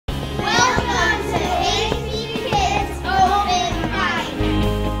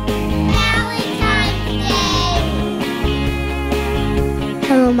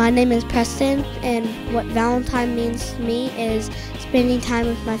My name is Preston, and what Valentine means to me is spending time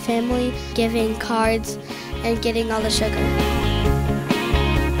with my family, giving cards, and getting all the sugar.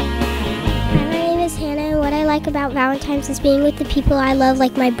 Hi, my name is Hannah, and what I like about Valentine's is being with the people I love,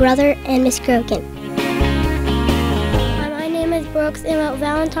 like my brother and Miss Grogan. Hi, my name is Brooks, and what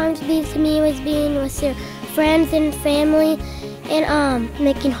Valentine's means to me was being with your friends and family and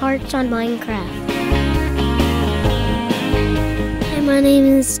making hearts on Minecraft. My name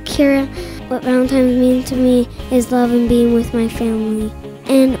is Kira. What Valentine's means to me is love and being with my family.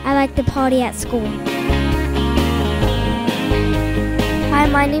 And I like the party at school. Hi,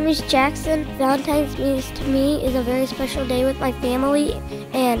 my name is Jackson. Valentine's means to me is a very special day with my family,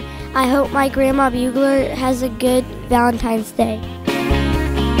 and I hope my Grandma Bugler has a good Valentine's Day.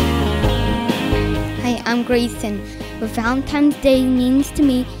 Hi, I'm Grayson. What Valentine's Day means to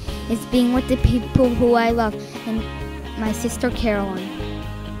me is being with the people who I love and my sister Caroline.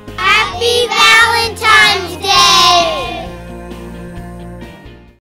 Happy Valentine's Day!